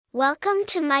Welcome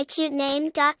to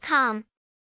mycutename.com.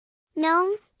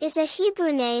 Noam is a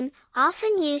Hebrew name,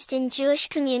 often used in Jewish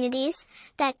communities,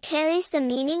 that carries the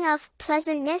meaning of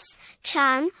pleasantness,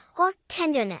 charm, or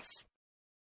tenderness.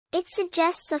 It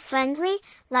suggests a friendly,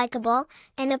 likable,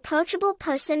 and approachable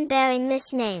person bearing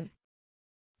this name.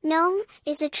 Noam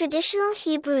is a traditional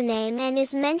Hebrew name and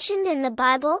is mentioned in the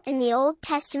Bible in the Old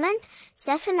Testament,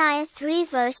 Zephaniah 3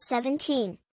 verse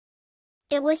 17.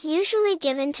 It was usually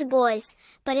given to boys,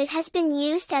 but it has been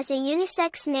used as a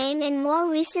unisex name in more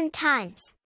recent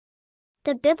times.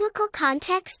 The biblical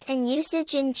context and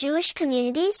usage in Jewish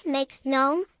communities make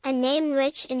Noam a name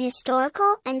rich in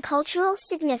historical and cultural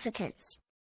significance.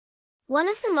 One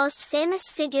of the most famous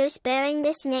figures bearing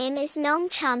this name is Noam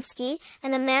Chomsky,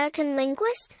 an American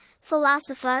linguist,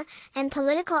 philosopher, and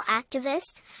political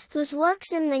activist, whose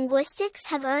works in linguistics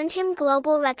have earned him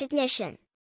global recognition.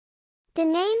 The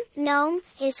name Noam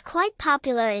is quite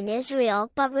popular in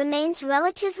Israel but remains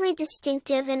relatively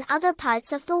distinctive in other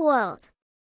parts of the world.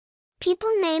 People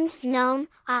named Noam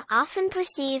are often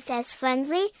perceived as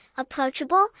friendly,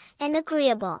 approachable, and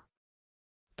agreeable.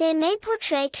 They may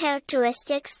portray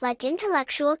characteristics like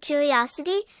intellectual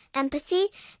curiosity, empathy,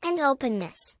 and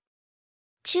openness.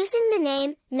 Choosing the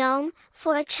name Noam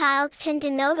for a child can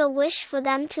denote a wish for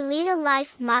them to lead a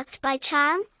life marked by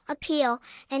charm, appeal,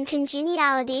 and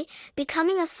congeniality,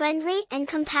 becoming a friendly and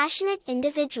compassionate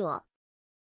individual.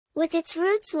 With its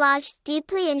roots lodged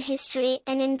deeply in history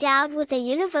and endowed with a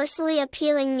universally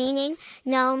appealing meaning,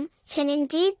 Noam can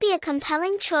indeed be a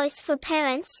compelling choice for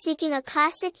parents seeking a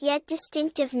classic yet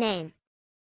distinctive name.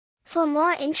 For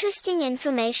more interesting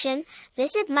information,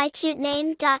 visit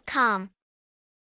mycutename.com.